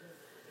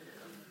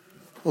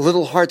A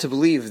little hard to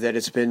believe that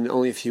it's been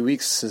only a few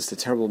weeks since the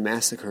terrible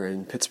massacre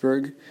in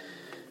Pittsburgh,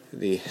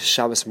 the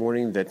Shabbos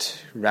morning that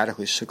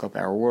radically shook up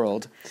our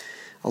world.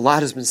 A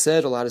lot has been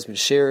said, a lot has been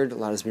shared, a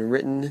lot has been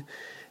written.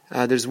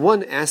 There's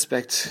one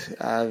aspect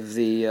of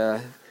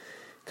the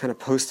kind of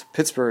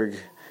post-Pittsburgh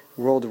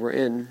world we're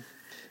in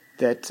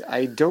that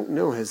I don't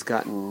know has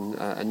gotten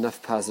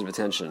enough positive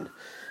attention.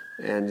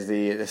 And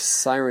the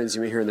sirens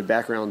you may hear in the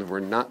background were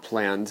not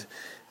planned,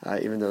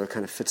 even though it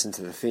kind of fits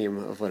into the theme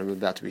of what I'm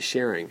about to be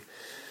sharing.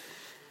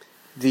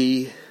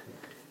 The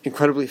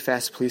incredibly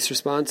fast police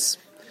response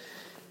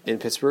in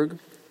Pittsburgh,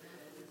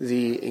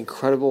 the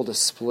incredible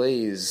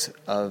displays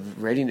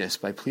of readiness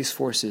by police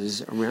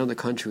forces around the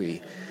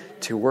country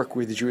to work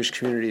with the Jewish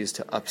communities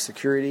to up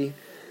security.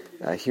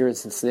 Here in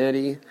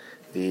Cincinnati,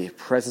 the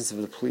presence of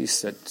the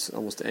police at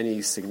almost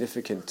any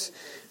significant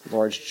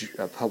large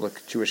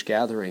public Jewish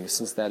gathering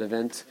since that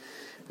event.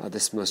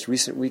 This most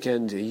recent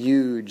weekend, a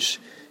huge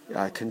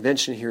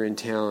convention here in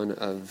town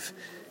of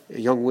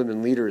young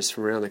women leaders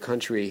from around the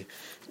country,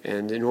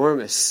 and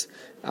enormous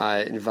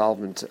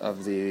involvement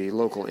of the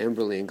local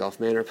Amberley and Gulf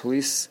Manor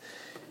police.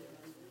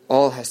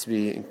 All has to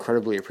be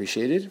incredibly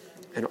appreciated,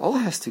 and all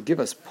has to give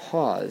us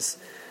pause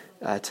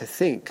to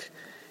think,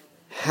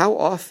 how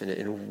often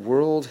in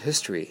world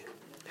history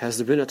has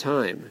there been a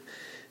time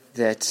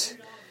that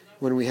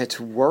when we had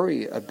to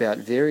worry about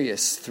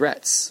various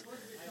threats,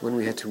 when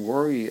we had to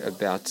worry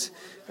about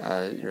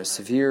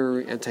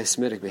severe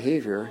anti-Semitic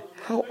behavior,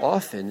 how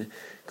often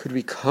could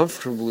we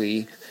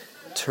comfortably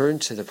turn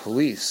to the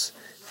police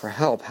for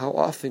help? How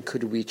often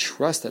could we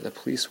trust that the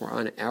police were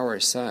on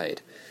our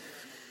side?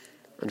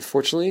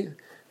 Unfortunately,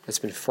 that's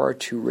been far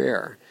too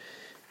rare.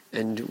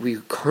 And we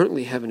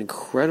currently have an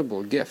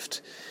incredible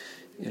gift.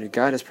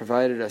 God has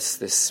provided us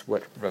this,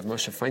 what Rav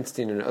Moshe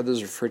Feinstein and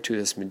others refer to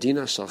as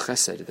Medina Shel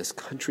Chesed, this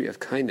country of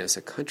kindness,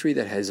 a country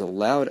that has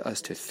allowed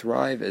us to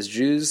thrive as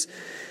Jews,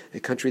 a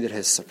country that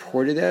has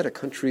supported that, a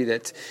country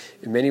that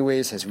in many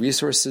ways has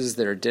resources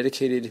that are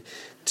dedicated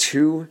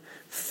to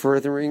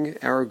furthering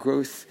our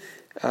growth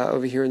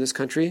over here in this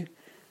country,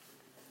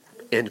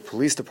 and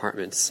police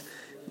departments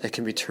that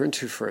can be turned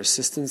to for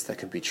assistance, that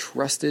can be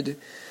trusted,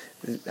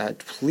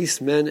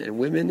 policemen and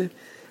women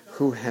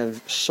who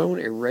have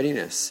shown a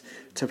readiness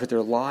to put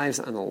their lives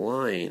on the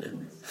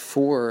line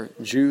for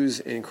Jews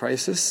in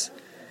crisis.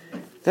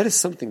 That is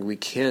something we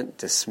can't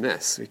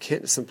dismiss. We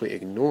can't simply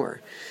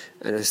ignore.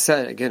 And as I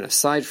said, again,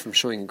 aside from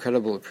showing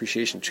incredible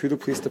appreciation to the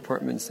police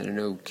departments, and I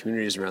know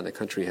communities around the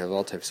country have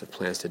all types of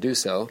plans to do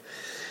so,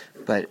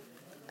 but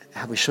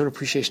have we shown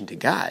appreciation to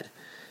God?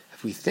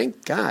 Have we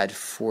thanked God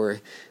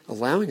for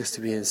allowing us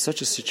to be in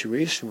such a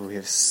situation where we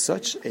have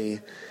such a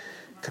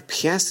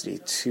capacity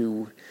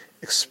to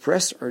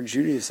express our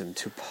Judaism,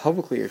 to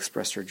publicly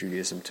express our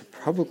Judaism, to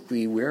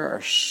publicly wear our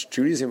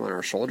Judaism on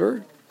our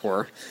shoulder,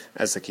 or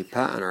as a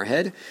kippah on our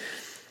head?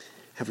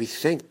 Have we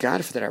thanked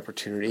God for that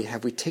opportunity?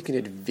 Have we taken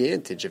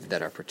advantage of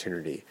that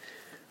opportunity?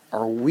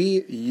 Are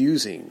we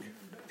using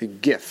the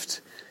gift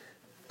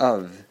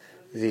of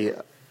the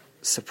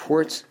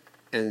support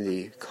and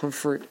the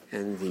comfort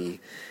and the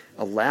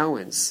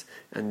allowance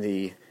and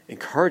the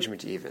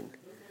encouragement even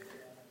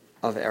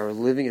of our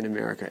living in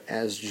America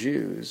as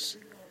Jews?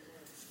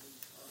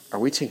 Are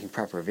we taking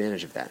proper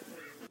advantage of that?